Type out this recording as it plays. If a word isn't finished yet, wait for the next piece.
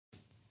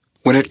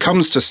When it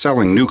comes to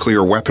selling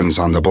nuclear weapons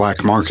on the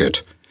black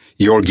market,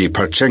 Georgy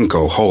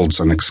Perchenko holds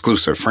an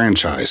exclusive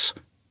franchise.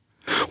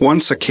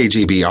 Once a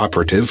KGB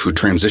operative who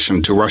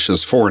transitioned to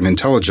Russia's Foreign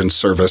Intelligence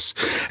Service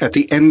at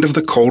the end of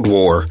the Cold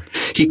War,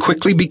 he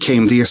quickly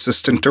became the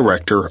assistant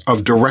director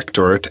of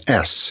Directorate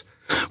S,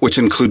 which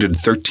included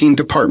 13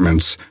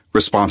 departments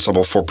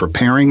responsible for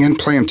preparing and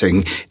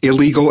planting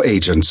illegal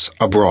agents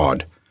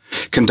abroad,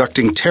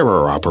 conducting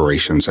terror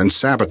operations and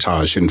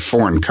sabotage in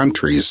foreign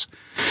countries,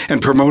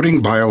 and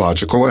promoting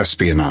biological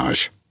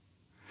espionage.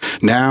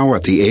 Now,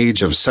 at the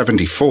age of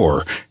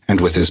 74, and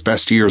with his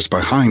best years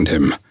behind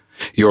him,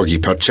 Georgy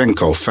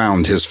Perchenko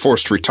found his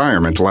forced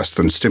retirement less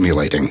than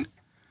stimulating.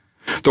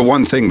 The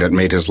one thing that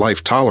made his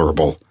life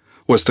tolerable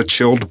was the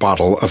chilled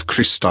bottle of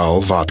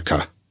Kristall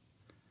vodka.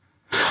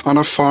 On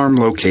a farm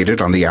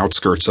located on the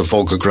outskirts of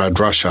Volgograd,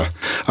 Russia,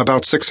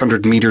 about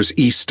 600 meters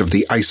east of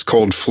the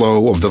ice-cold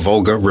flow of the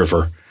Volga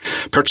River,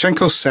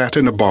 Perchenko sat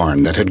in a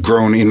barn that had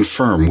grown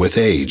infirm with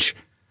age.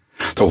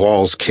 The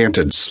walls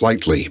canted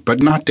slightly,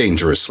 but not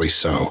dangerously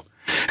so,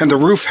 and the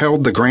roof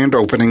held the grand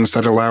openings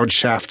that allowed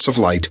shafts of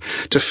light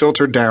to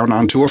filter down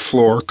onto a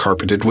floor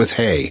carpeted with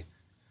hay.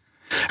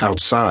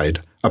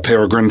 Outside, a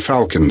peregrine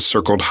falcon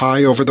circled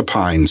high over the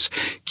pines,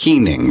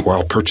 keening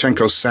while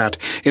Perchenko sat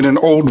in an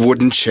old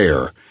wooden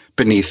chair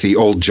beneath the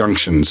old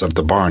junctions of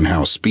the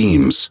barnhouse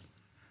beams.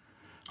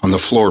 On the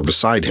floor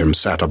beside him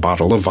sat a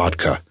bottle of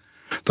vodka,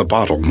 the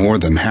bottle more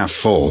than half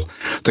full,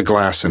 the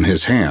glass in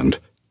his hand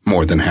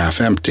more than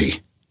half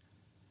empty.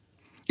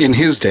 In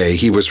his day,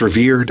 he was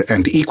revered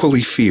and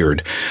equally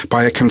feared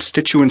by a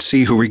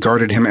constituency who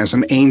regarded him as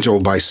an angel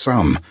by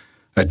some,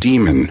 a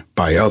demon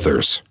by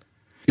others.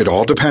 It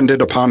all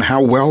depended upon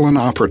how well an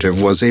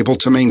operative was able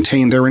to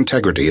maintain their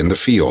integrity in the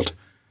field.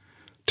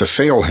 To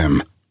fail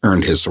him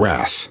earned his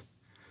wrath.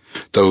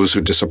 Those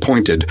who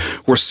disappointed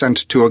were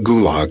sent to a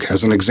gulag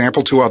as an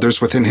example to others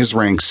within his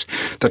ranks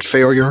that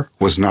failure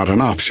was not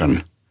an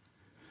option.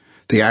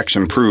 The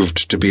action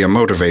proved to be a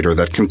motivator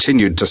that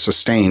continued to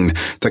sustain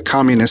the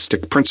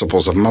communistic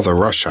principles of Mother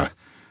Russia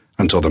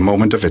until the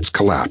moment of its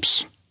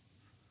collapse.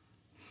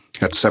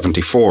 At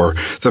 74,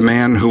 the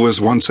man who was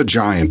once a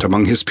giant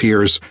among his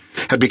peers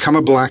had become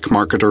a black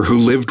marketer who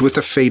lived with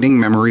the fading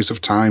memories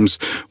of times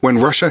when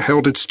Russia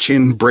held its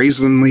chin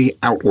brazenly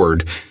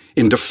outward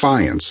in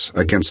defiance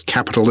against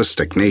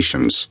capitalistic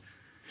nations.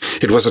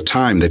 It was a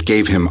time that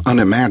gave him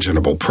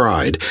unimaginable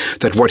pride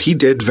that what he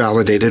did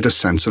validated a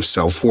sense of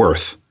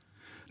self-worth.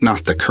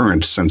 Not the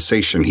current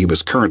sensation he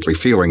was currently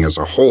feeling as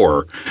a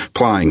whore,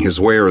 plying his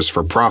wares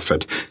for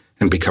profit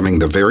and becoming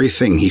the very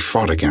thing he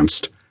fought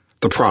against,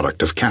 the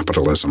product of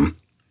capitalism.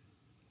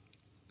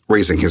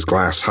 Raising his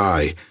glass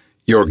high,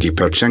 Georgy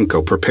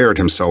Perchenko prepared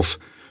himself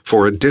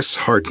for a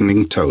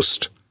disheartening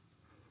toast.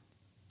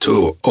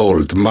 "To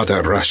old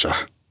Mother Russia,"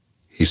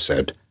 he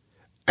said,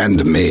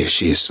 "and may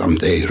she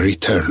someday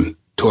return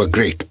to a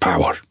great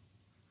power."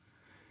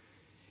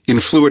 In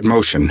fluid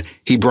motion,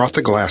 he brought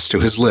the glass to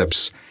his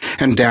lips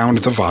and downed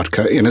the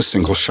vodka in a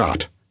single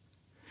shot.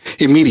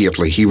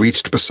 Immediately he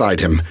reached beside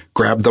him,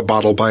 grabbed the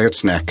bottle by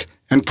its neck,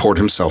 and poured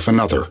himself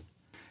another.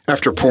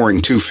 After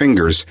pouring 2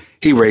 fingers,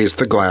 he raised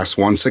the glass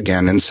once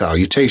again in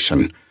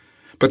salutation,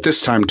 but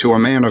this time to a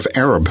man of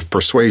Arab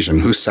persuasion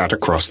who sat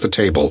across the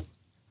table.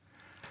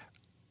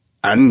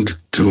 "And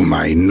to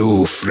my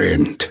new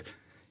friend,"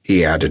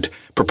 he added,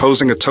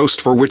 proposing a toast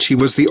for which he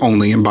was the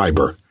only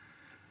imbiber.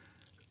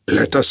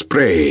 "Let us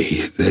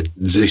pray that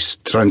this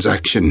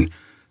transaction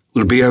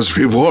will be as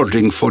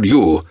rewarding for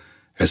you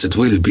as it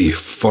will be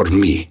for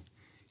me.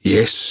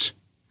 Yes?"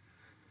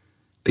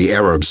 The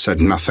Arab said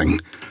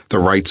nothing, the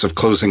rites of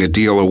closing a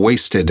deal a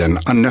wasted and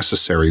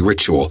unnecessary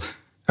ritual,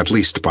 at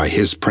least by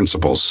his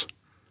principles.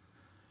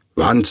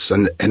 "Once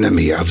an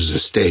enemy of the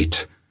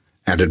state,"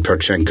 added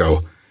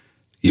Perchenko,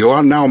 "you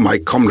are now my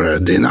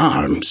comrade in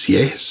arms,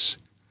 yes?"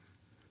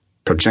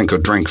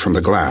 Perchenko drank from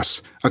the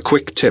glass, a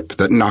quick tip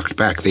that knocked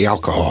back the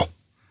alcohol.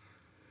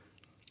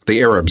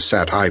 The Arab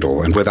sat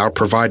idle and without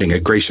providing a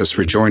gracious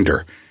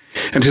rejoinder,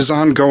 and his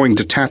ongoing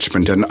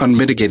detachment and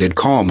unmitigated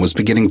calm was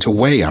beginning to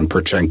weigh on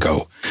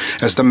Perchenko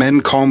as the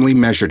men calmly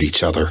measured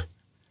each other.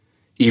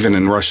 Even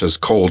in Russia's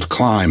cold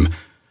clime,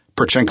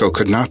 Perchenko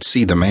could not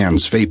see the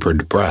man's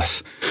vapored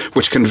breath,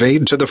 which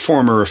conveyed to the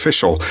former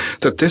official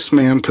that this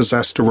man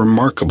possessed a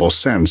remarkable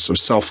sense of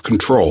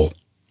self-control.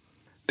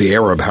 The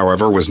Arab,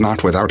 however, was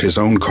not without his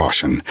own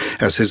caution,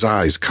 as his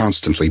eyes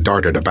constantly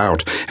darted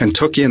about and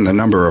took in the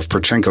number of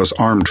Perchenko's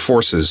armed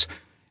forces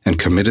and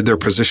committed their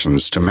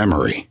positions to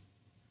memory.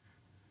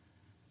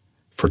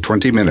 For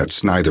 20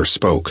 minutes neither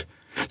spoke,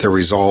 their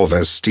resolve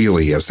as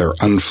steely as their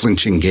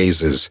unflinching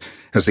gazes,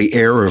 as the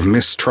air of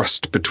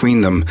mistrust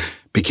between them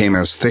became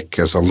as thick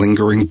as a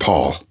lingering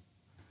pall.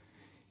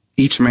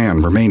 Each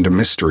man remained a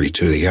mystery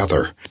to the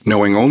other,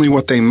 knowing only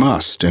what they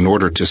must in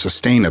order to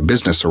sustain a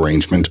business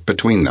arrangement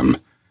between them.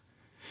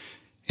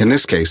 In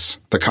this case,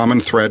 the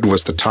common thread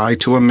was the tie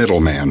to a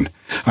middleman,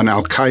 an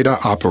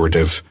Al-Qaeda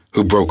operative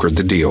who brokered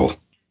the deal.